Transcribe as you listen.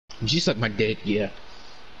She sucked my dick, yeah.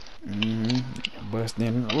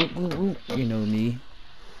 Busting. You know me.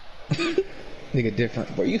 Nigga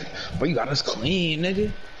different. Bro, you got us clean,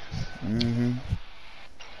 nigga.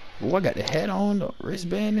 Oh, I got the hat on, the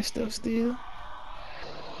wristband and stuff still.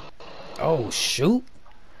 Oh shoot.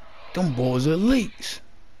 Them boys are leaks.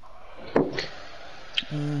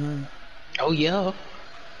 Oh yeah.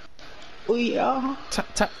 Oh yeah.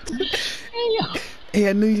 Top. Yeah. Hey,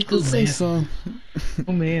 I knew you could Who say man? something.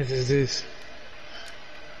 Who man's is this?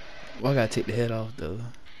 Well, I gotta take the head off though.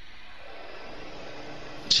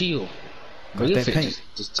 Chill. Bro, Got your that fit paint.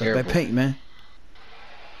 just Got that terrible. paint, man.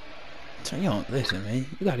 Turn you on. Listen, man.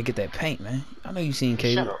 You gotta get that paint, man. I know you seen Shut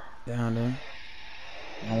Caleb up. down there.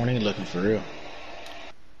 No one ain't looking for real.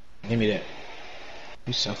 Give me that.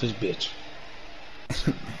 You selfish bitch.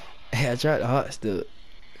 Hey, I tried the hot stuff.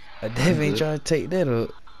 I I'm definitely ain't good. trying to take that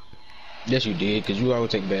up. Yes, you did, cause you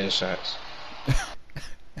always take bad shots.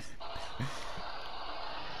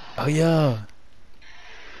 Oh yeah.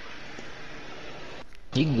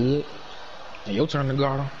 You good? And your turn to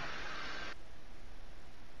guard him.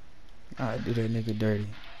 Alright, do that nigga dirty.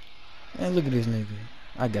 Man, look at this nigga.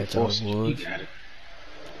 I got y'all Force it. You boys. got it.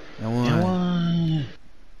 And And one. one.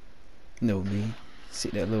 Know me.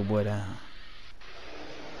 Sit that little boy down.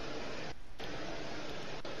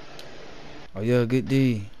 Oh yeah, good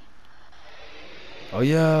D. Oh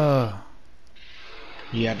yeah.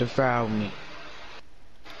 You had to foul me.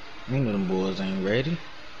 You know them boys ain't ready.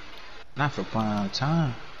 Not for prime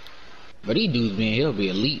time. But these dudes being here be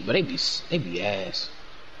elite, but they be ass.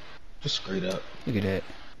 Just straight up. Look at that.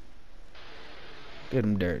 Get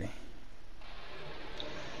him dirty.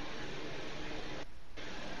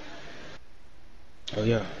 Oh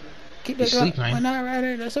yeah. Keep You that up. sleep, man. Why not right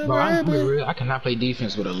there? That's Bro, I'm gonna be over, real. I cannot play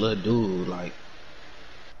defense with a little dude. Like,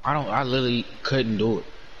 I literally couldn't do it.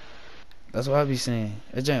 That's what I be saying.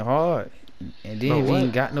 That ain't hard. And then Bro, if you what?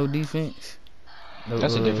 ain't got no defense, no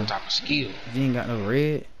That's a different type of skill. if you ain't got no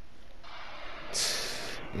red,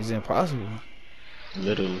 it's impossible.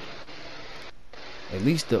 Literally. At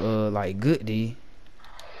least the like good D.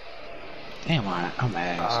 Damn, I'm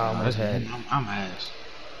ass. I No, almost had it. I'm ass.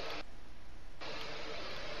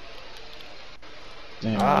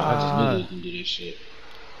 Damn, I just knew they can do this shit.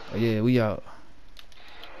 Oh yeah, we out.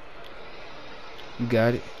 You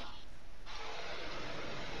got it.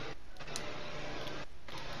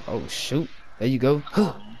 Oh shoot. There you go.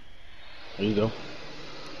 Huh. There you go.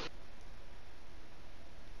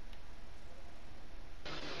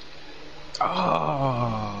 Oh,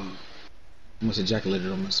 I almost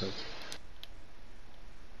ejaculated on myself.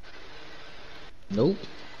 Nope.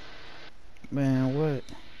 Man, what?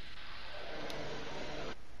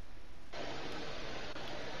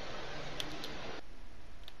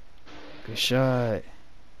 Good shot.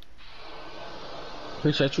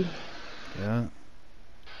 Appreciate you. Yeah.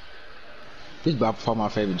 This is by far my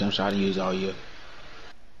favorite jump shot I use all year.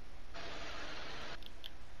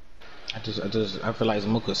 I feel like it's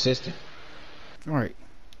more consistent. Alright.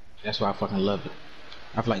 That's why I fucking love it.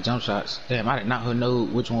 I feel like jump shots. Damn, I did not know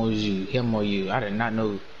which one was you, him or you. I did not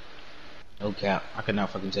know. No cap. I could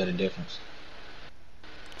not fucking tell the difference.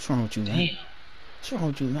 What's wrong with you, man? Damn. What's wrong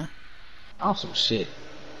with you, man? Awesome shit.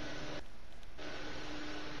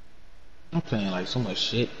 I'm playing like so much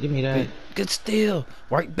shit. Give me that. Good steal.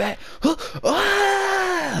 Right back. Huh.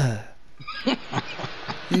 Ah!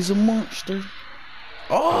 He's a monster.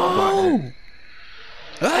 Oh!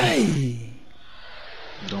 Hey!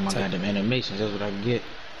 Doing my goddamn animations. That's what I get.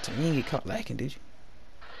 So you didn't get caught lacking, did you?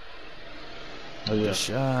 Oh yeah. Good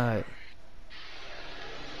shot.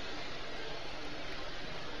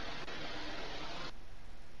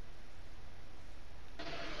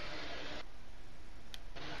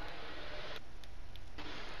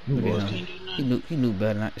 You boys Yeah. can't do nothing. He knew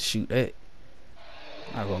better not to shoot that.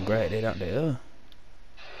 I'm gonna grab that out there.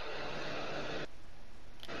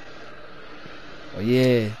 Oh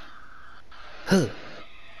yeah. Huh.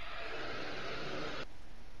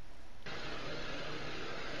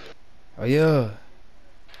 Oh yeah.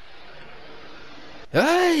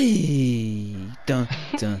 Hey! Dun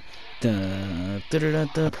dun dun dun dun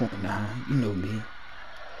dun. Point nine. You know me.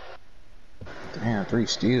 Damn, 3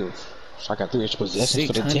 steals. So I got 3 extra possessions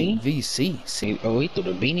for the 600 team. VC. Oh, he threw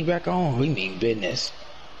the beanie back on. We mean business.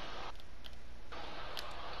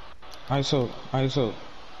 ISO.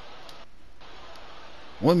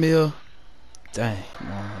 1 mil. Dang.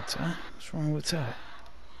 Come on, Ty. What's wrong with Ty?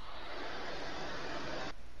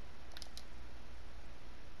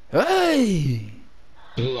 Hey!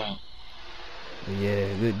 Yeah.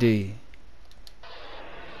 Yeah, good D.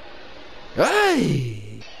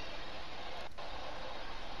 Hey!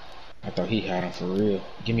 I thought he had him for real.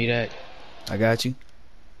 Give me that. I got you.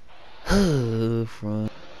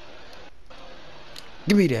 Front.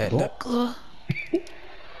 Give me that nigga.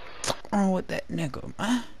 Fuck wrong with that nigga,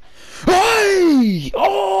 man? Hey!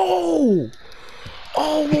 Oh!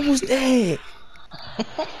 Oh, what was that?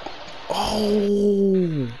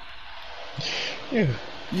 Oh! Yeah.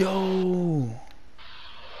 Yo!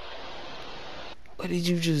 What did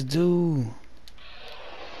you just do?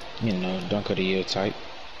 You know, dunk of the year type.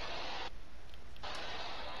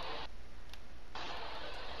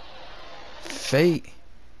 Fate.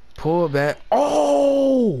 Pull back.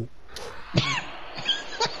 Oh! Look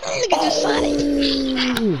at this Sonic.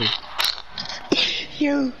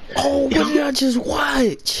 Yo. Oh, what did I just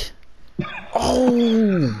watch?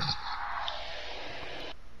 Oh!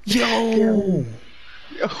 Yo!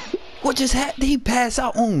 What just happened? Did he pass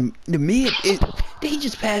out on the mid? Did he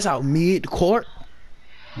just pass out mid court?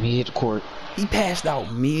 Mid court. He passed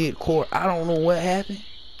out mid court. I don't know what happened.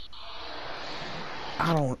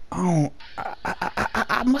 I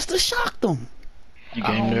must have shocked him. You I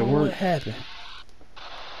gave him don't that know work. what happened.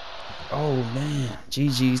 Oh man,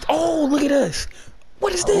 GG's. Oh, look at us.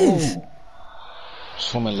 What is this? Oh.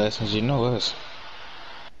 Swimming lessons, you know us.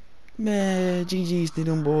 Man, GG's to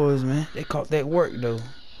them boys, man. They caught that work though.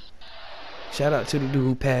 Shout out to the dude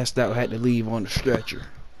who passed out, had to leave on the stretcher.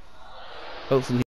 Hopefully